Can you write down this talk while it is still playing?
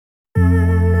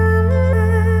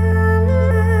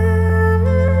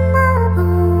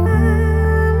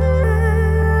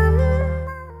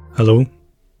Hello,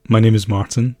 my name is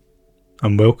Martin,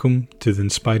 and welcome to the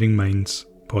Inspiring Minds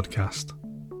podcast.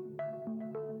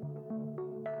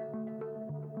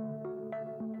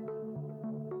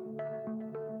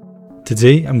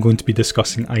 Today I'm going to be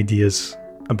discussing ideas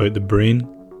about the brain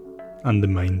and the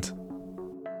mind.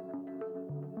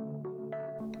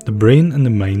 The brain and the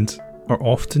mind are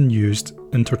often used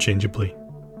interchangeably,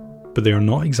 but they are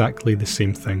not exactly the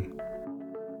same thing.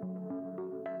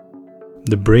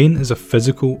 The brain is a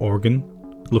physical organ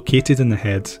located in the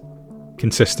head,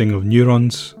 consisting of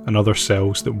neurons and other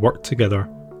cells that work together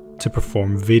to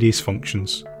perform various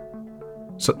functions,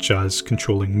 such as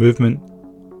controlling movement,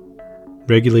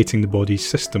 regulating the body's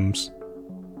systems,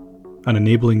 and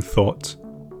enabling thought,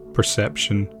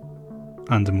 perception,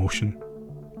 and emotion.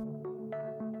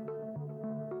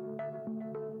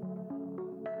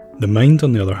 The mind,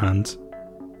 on the other hand,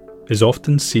 is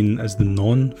often seen as the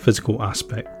non-physical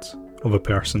aspect of a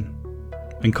person,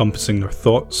 encompassing their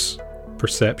thoughts,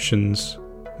 perceptions,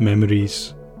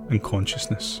 memories, and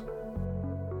consciousness.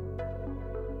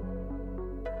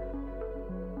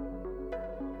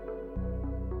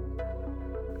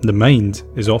 The mind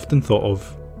is often thought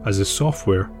of as the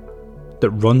software that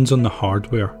runs on the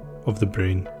hardware of the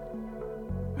brain,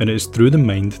 and it is through the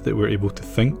mind that we're able to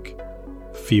think,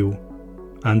 feel,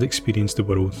 and experience the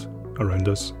world around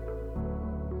us.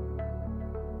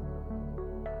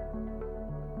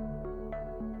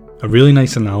 A really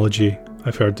nice analogy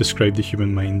I've heard describe the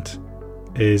human mind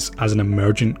is as an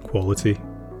emergent quality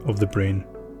of the brain.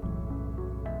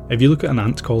 If you look at an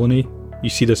ant colony, you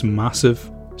see this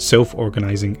massive,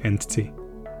 self-organising entity.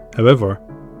 However,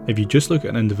 if you just look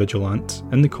at an individual ant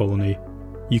in the colony,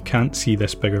 you can't see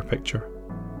this bigger picture.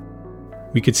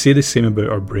 We could say the same about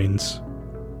our brains.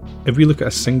 If we look at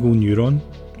a single neuron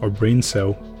or brain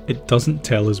cell, it doesn't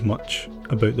tell us much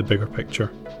about the bigger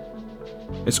picture.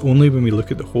 It's only when we look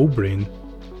at the whole brain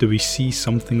do we see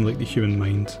something like the human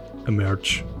mind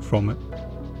emerge from it.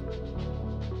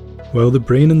 While the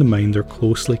brain and the mind are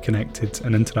closely connected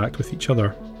and interact with each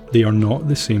other, they are not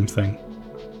the same thing.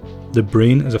 The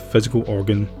brain is a physical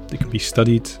organ that can be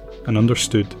studied and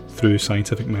understood through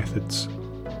scientific methods,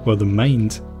 while the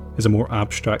mind is a more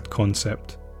abstract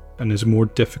concept and is more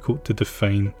difficult to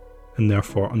define and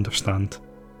therefore understand.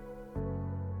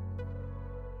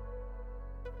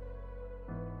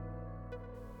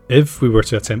 If we were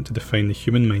to attempt to define the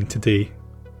human mind today,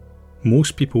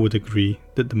 most people would agree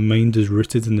that the mind is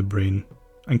rooted in the brain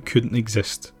and couldn't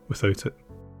exist without it.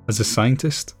 As a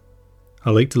scientist,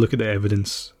 I like to look at the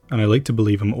evidence, and I like to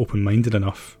believe I'm open-minded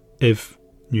enough if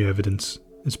new evidence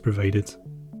is provided.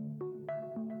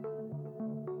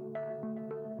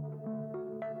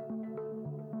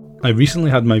 I recently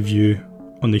had my view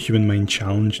on the human mind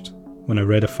challenged when I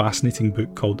read a fascinating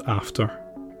book called After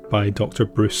by Dr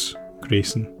Bruce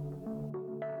Greyson.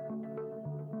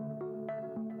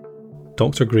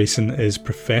 Dr Greyson is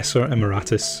Professor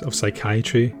Emeritus of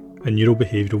Psychiatry and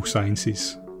Neurobehavioural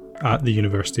Sciences at the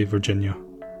University of Virginia.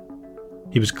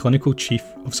 He was Clinical Chief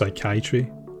of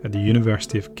Psychiatry at the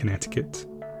University of Connecticut.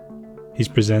 He's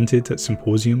presented at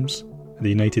symposiums at the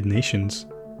United Nations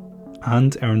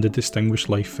and earned a Distinguished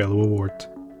Life Fellow Award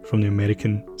from the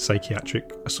American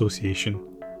Psychiatric Association,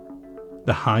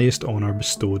 the highest honour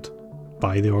bestowed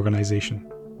by the organisation.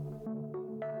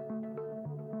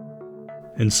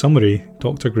 In summary,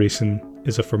 Dr Greyson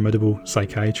is a formidable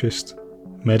psychiatrist,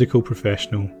 medical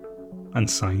professional, and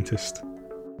scientist.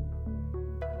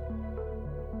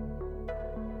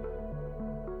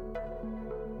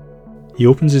 He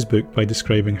opens his book by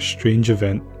describing a strange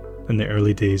event in the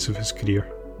early days of his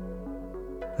career.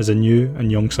 As a new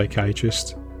and young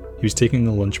psychiatrist, he was taking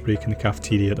a lunch break in the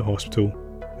cafeteria at the hospital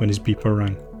when his beeper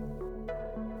rang.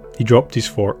 He dropped his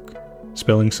fork,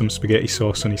 spilling some spaghetti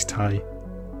sauce on his tie,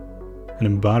 and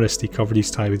embarrassed, he covered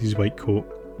his tie with his white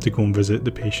coat to go and visit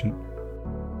the patient.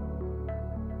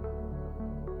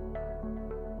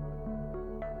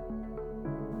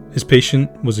 His patient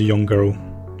was a young girl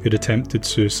who'd attempted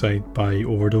suicide by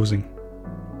overdosing.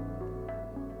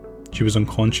 She was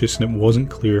unconscious and it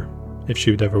wasn't clear if she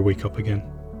would ever wake up again.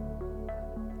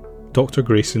 Dr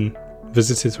Greyson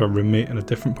visited her roommate in a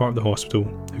different part of the hospital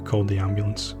who called the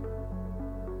ambulance.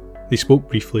 They spoke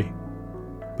briefly,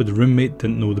 but the roommate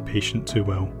didn't know the patient too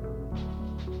well.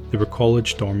 They were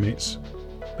college dorm mates,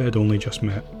 but had only just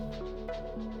met.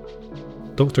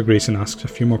 Dr Greyson asked a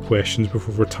few more questions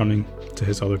before returning to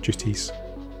his other duties.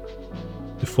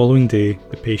 The following day,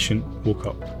 the patient woke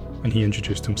up and he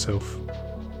introduced himself.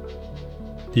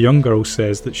 The young girl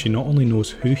says that she not only knows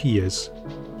who he is,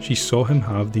 she saw him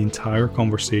have the entire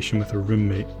conversation with her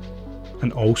roommate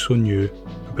and also knew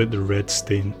about the red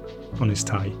stain on his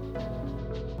tie.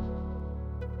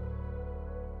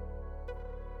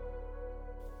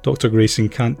 Dr.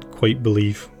 Greyson can't quite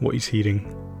believe what he's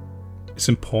hearing. It's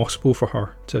impossible for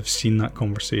her to have seen that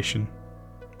conversation,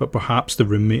 but perhaps the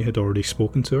roommate had already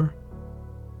spoken to her?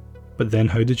 But then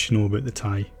how did she know about the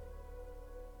tie?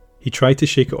 He tried to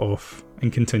shake it off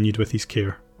and continued with his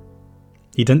care.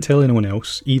 He didn't tell anyone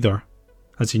else either,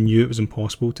 as he knew it was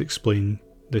impossible to explain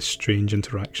this strange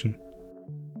interaction.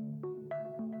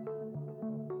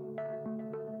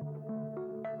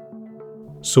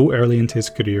 So early into his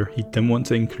career, he didn't want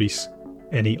to increase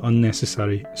any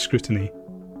unnecessary scrutiny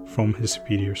from his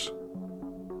superiors.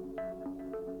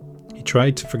 He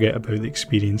tried to forget about the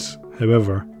experience,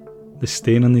 however, the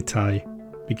stain on the tie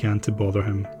began to bother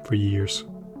him for years.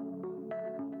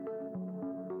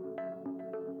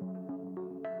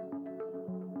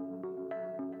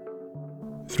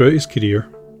 Throughout his career,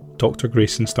 Dr.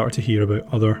 Greyson started to hear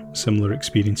about other similar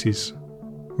experiences,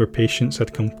 where patients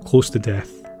had come close to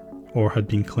death or had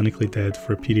been clinically dead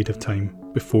for a period of time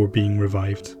before being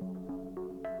revived.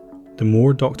 The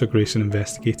more Dr. Greyson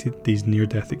investigated these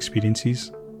near-death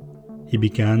experiences, he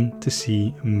began to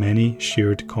see many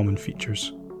shared common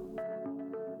features.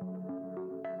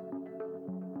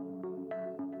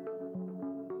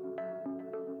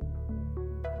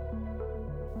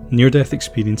 Near-death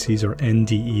experiences, or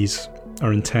NDEs,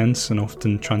 are intense and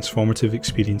often transformative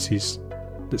experiences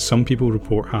that some people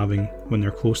report having when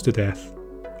they're close to death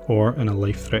or in a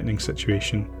life-threatening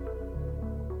situation.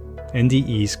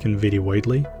 NDEs can vary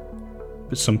widely,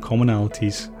 but some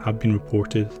commonalities have been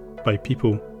reported by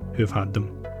people who have had them.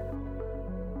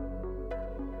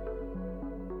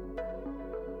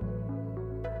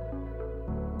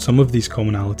 Some of these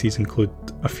commonalities include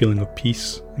a feeling of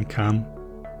peace and calm,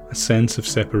 a sense of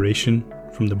separation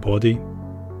from the body,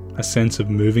 a sense of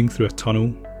moving through a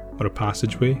tunnel or a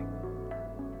passageway,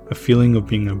 a feeling of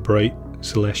being in a bright,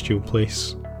 celestial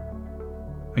place,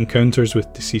 encounters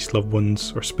with deceased loved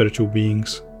ones or spiritual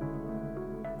beings,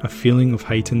 a feeling of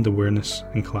heightened awareness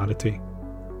and clarity,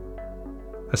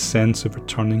 a sense of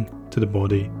returning to the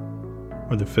body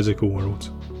or the physical world.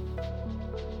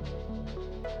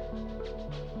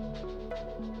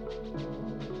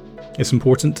 It's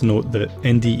important to note that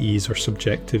NDEs are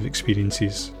subjective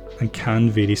experiences and can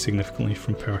vary significantly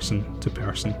from person to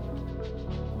person.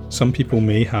 Some people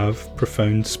may have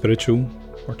profound spiritual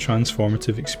or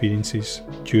transformative experiences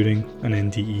during an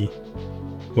NDE,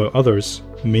 while others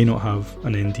may not have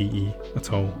an NDE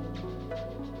at all.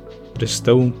 There is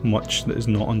still much that is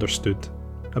not understood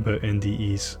about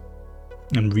NDEs,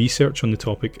 and research on the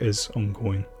topic is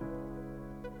ongoing.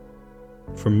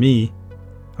 For me,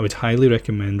 I would highly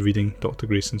recommend reading Dr.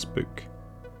 Greyson's book.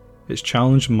 It's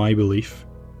challenged my belief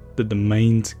that the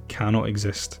mind cannot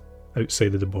exist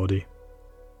outside of the body.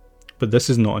 But this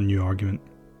is not a new argument.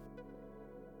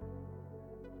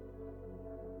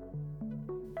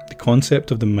 The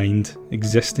concept of the mind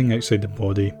existing outside the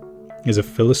body is a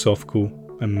philosophical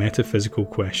and metaphysical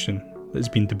question that has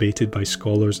been debated by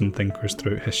scholars and thinkers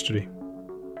throughout history.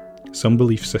 Some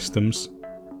belief systems,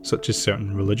 such as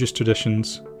certain religious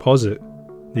traditions, posit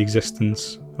the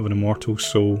existence of an immortal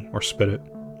soul or spirit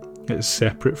that is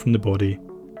separate from the body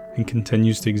and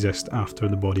continues to exist after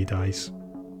the body dies.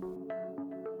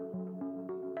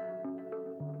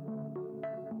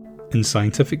 In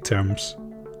scientific terms,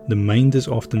 the mind is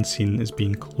often seen as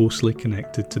being closely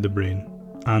connected to the brain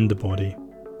and the body,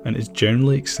 and it is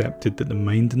generally accepted that the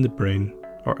mind and the brain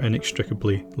are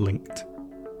inextricably linked.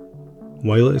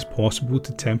 While it is possible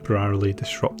to temporarily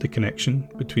disrupt the connection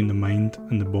between the mind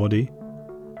and the body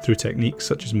through techniques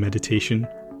such as meditation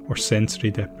or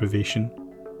sensory deprivation,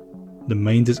 the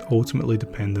mind is ultimately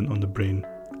dependent on the brain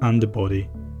and the body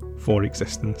for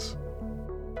existence.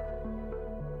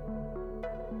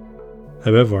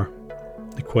 However,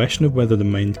 the question of whether the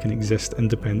mind can exist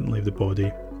independently of the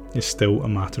body is still a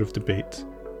matter of debate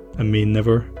and may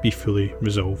never be fully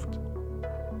resolved.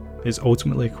 It is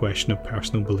ultimately a question of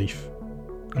personal belief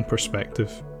and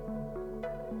perspective.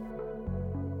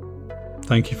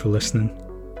 Thank you for listening.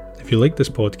 If you like this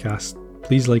podcast,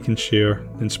 please like and share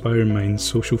the Inspiring Minds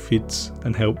social feeds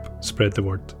and help spread the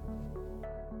word.